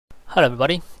Hello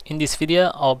everybody, in this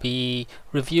video I'll be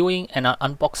reviewing and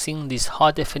unboxing this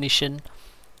high definition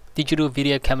digital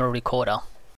video camera recorder.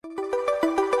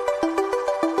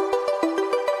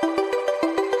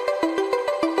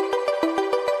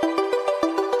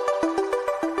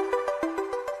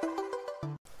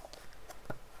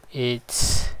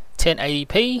 It's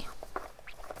 1080p.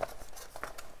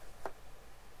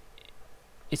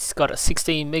 It's got a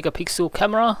 16 megapixel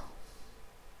camera.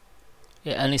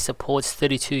 It only supports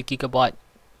 32GB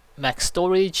max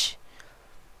storage.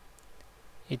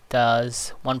 It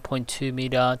does 1.2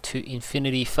 meter to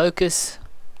infinity focus.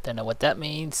 Don't know what that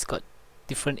means. It's got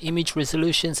different image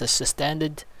resolutions. That's the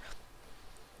standard.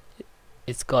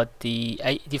 It's got the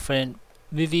 8 different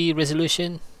movie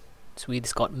resolution. So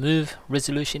it's got move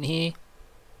resolution here.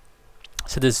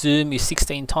 So the zoom is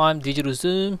 16 times digital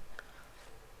zoom.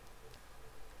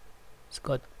 It's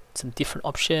got some different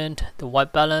options. The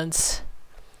white balance.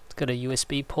 It's got a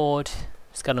USB port.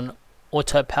 It's got an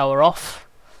auto power off.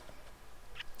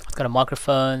 It's got a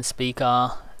microphone,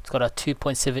 speaker. It's got a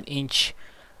 2.7-inch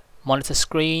monitor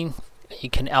screen. You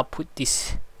can output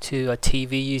this to a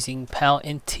TV using Power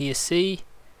NTSC.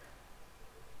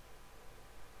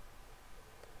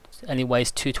 It only weighs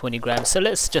 220 grams. So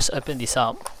let's just open this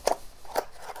up.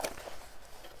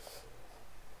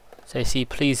 So you see,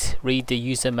 please read the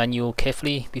user manual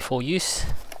carefully before use.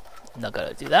 I'm not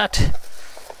gonna do that.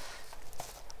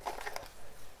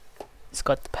 It's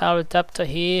got the power adapter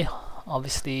here,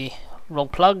 obviously wrong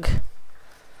plug.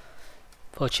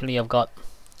 Fortunately I've got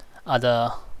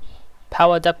other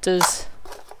power adapters.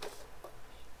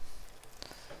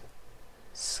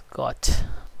 It's got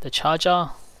the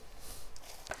charger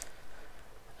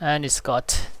and it's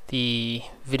got the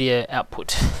video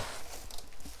output.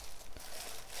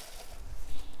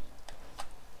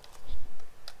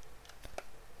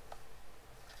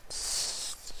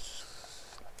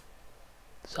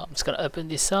 So I'm just going to open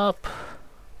this up.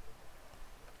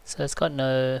 So it's got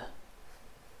no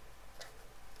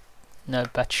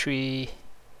battery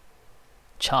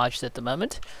charged at the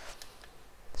moment.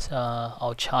 So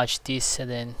I'll charge this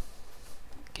and then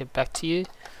get back to you.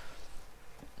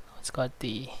 It's got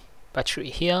the battery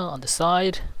here on the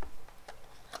side.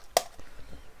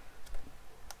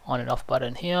 On and off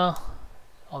button here.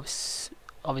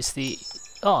 Obviously,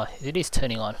 oh, it is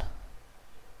turning on.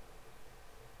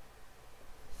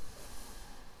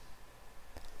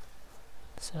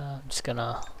 So I'm just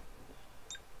gonna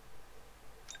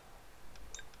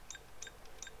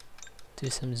do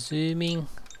some zooming.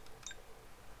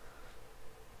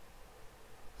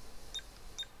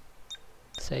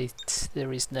 So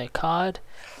there is no card.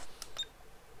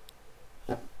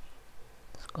 It's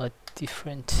got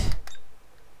different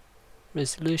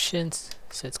resolutions.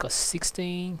 So it's got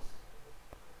 16.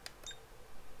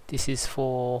 This is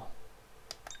for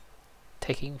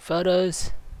taking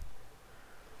photos.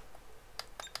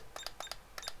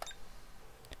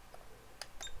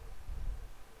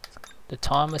 The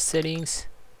timer settings,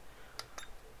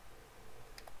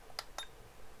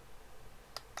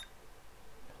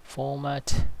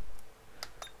 format,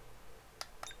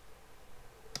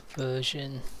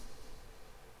 version,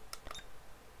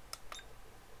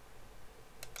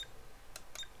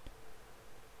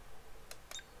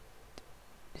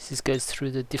 this goes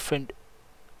through the different,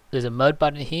 there's a mode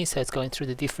button here, so it's going through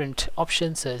the different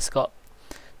options. So it's got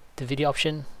the video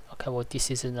option. Okay, well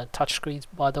this isn't a touchscreen,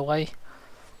 by the way.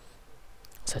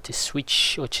 So to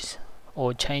switch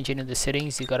or change any of the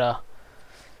settings, you gotta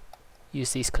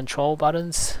use these control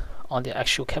buttons on the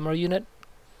actual camera unit.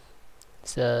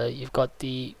 So you've got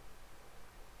the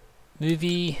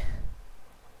movie.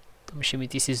 I'm assuming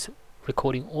this is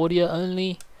recording audio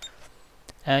only,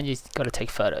 and you've got to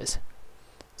take photos.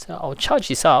 So I'll charge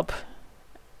this up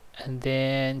and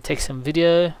then take some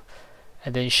video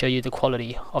and then show you the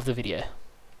quality of the video.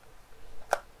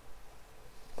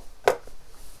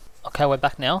 Okay, we're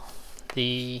back now.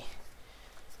 The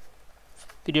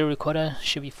video recorder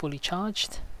should be fully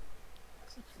charged.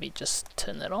 Let me just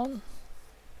turn that on.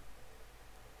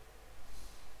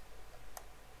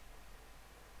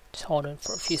 Just hold on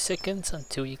for a few seconds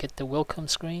until you get the welcome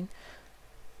screen.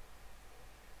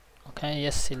 Okay,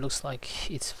 yes, it looks like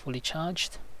it's fully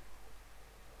charged,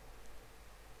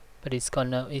 but it's got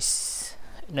no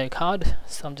card.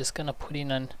 So I'm just gonna put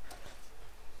in an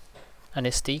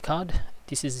SD card.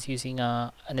 This is using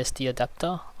an SD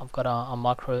adapter. I've got a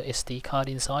micro SD card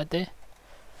inside there.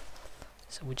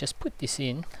 So we just put this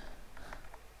in.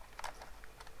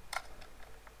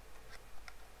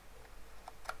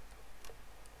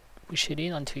 Push it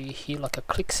in until you hear like a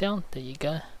click sound. There you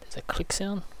go. There's a click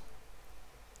sound.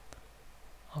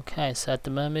 Okay, so at the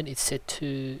moment it's set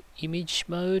to image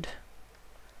mode.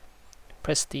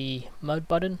 Press the mode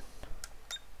button,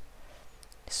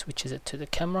 switches it to the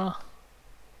camera.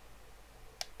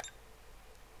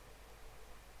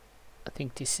 I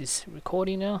think this is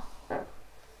recording now.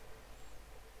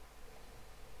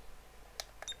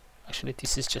 Actually,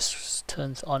 this is just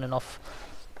turns on and off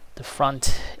the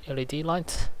front LED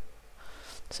light.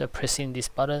 So pressing this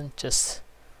button just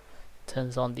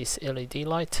turns on this LED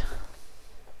light.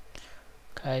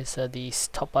 Okay, so this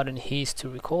top button here is to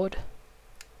record.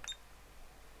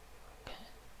 Okay.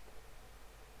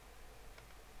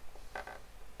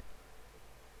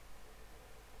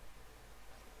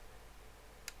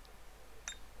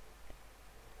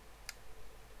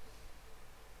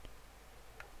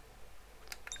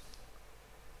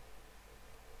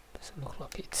 Does it look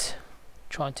like it's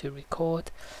trying to record?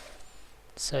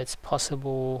 So it's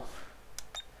possible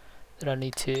that I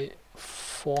need to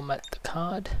format the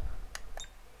card.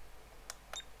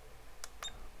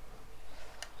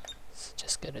 So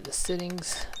just go to the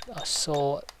settings. I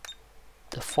saw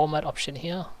the format option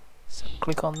here, so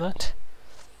click on that.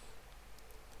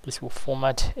 This will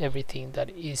format everything that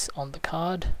is on the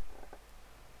card.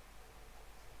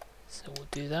 So we'll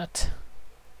do that.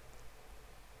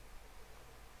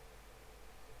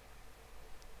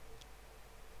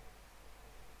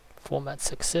 Format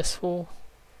successful.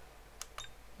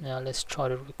 Now let's try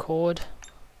to record.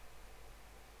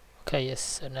 Okay, yes,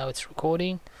 so now it's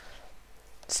recording.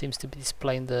 It seems to be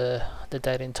displaying the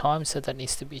date and time, so that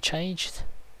needs to be changed.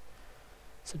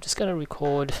 So I'm just going to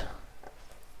record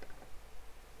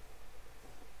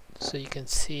so you can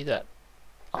see that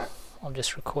I'm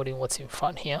just recording what's in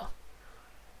front here.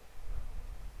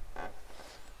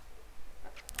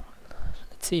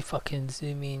 Let's see if I can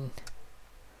zoom in.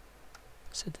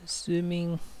 So the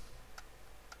zooming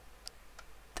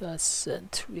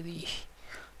doesn't really,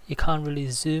 you can't really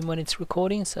zoom when it's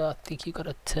recording, so I think you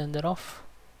gotta turn that off.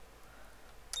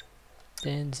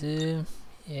 Then zoom,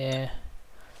 yeah.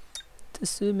 The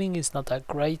zooming is not that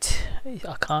great.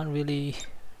 I can't really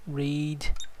read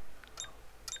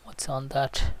what's on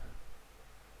that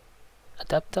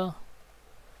adapter.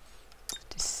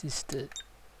 This is the,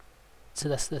 so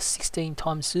that's the 16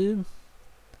 times zoom.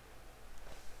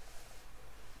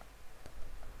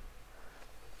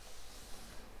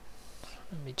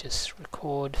 Let me just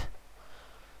record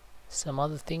some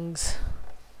other things.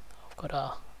 I've got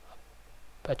a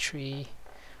battery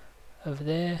over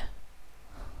there,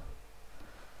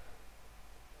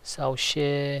 so I'll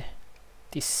share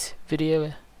this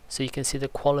video so you can see the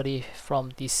quality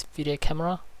from this video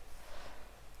camera.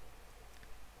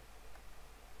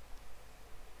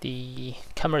 The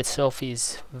camera itself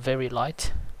is very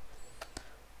light.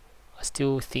 I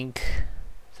still think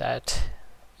that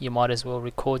you might as well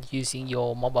record using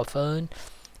your mobile phone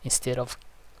instead of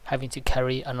having to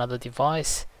carry another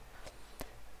device.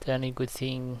 The only good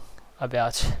thing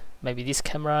about maybe this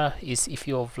camera is if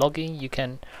you're vlogging, you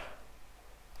can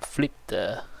flip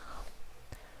the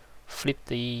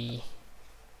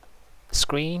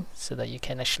screen so that you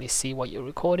can actually see what you're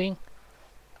recording.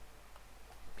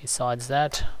 Besides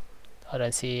that, I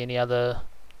don't see any other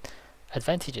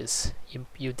advantages.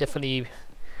 You definitely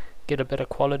get a better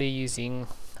quality using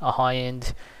a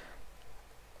high-end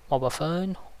mobile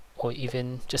phone or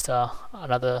even just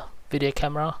another video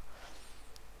camera,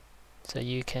 so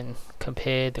you can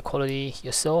compare the quality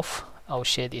yourself. I'll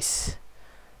share this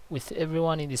with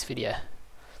everyone in this video.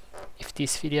 If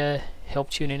this video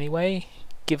helped you in any way,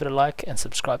 give it a like and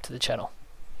subscribe to the channel.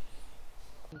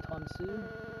 Sometime soon.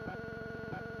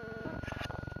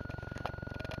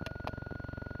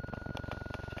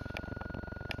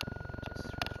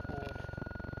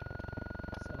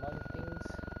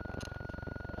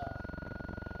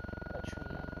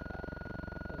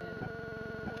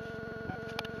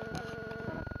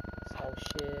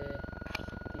 Share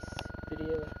this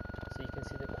video so you can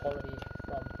see the quality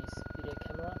from this video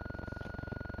camera.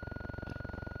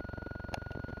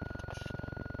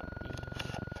 The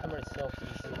camera itself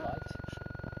is light.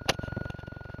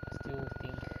 I still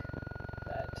think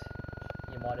that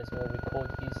you might as well record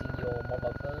using your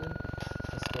mobile phone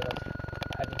instead of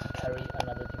having to carry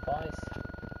another device.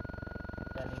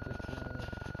 The only good thing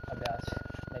about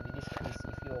maybe this case,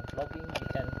 if you're vlogging, you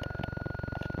can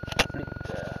flip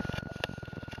the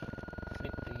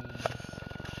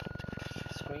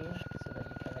screen so that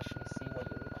you can actually see what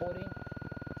you're recording.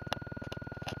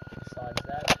 Besides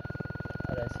that,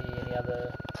 I don't see any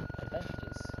other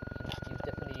advantages. You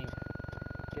definitely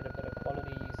get a better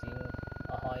quality using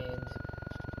a high-end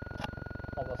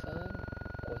mobile phone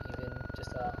or even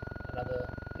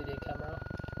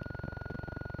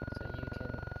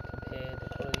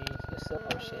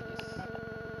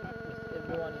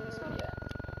So yeah.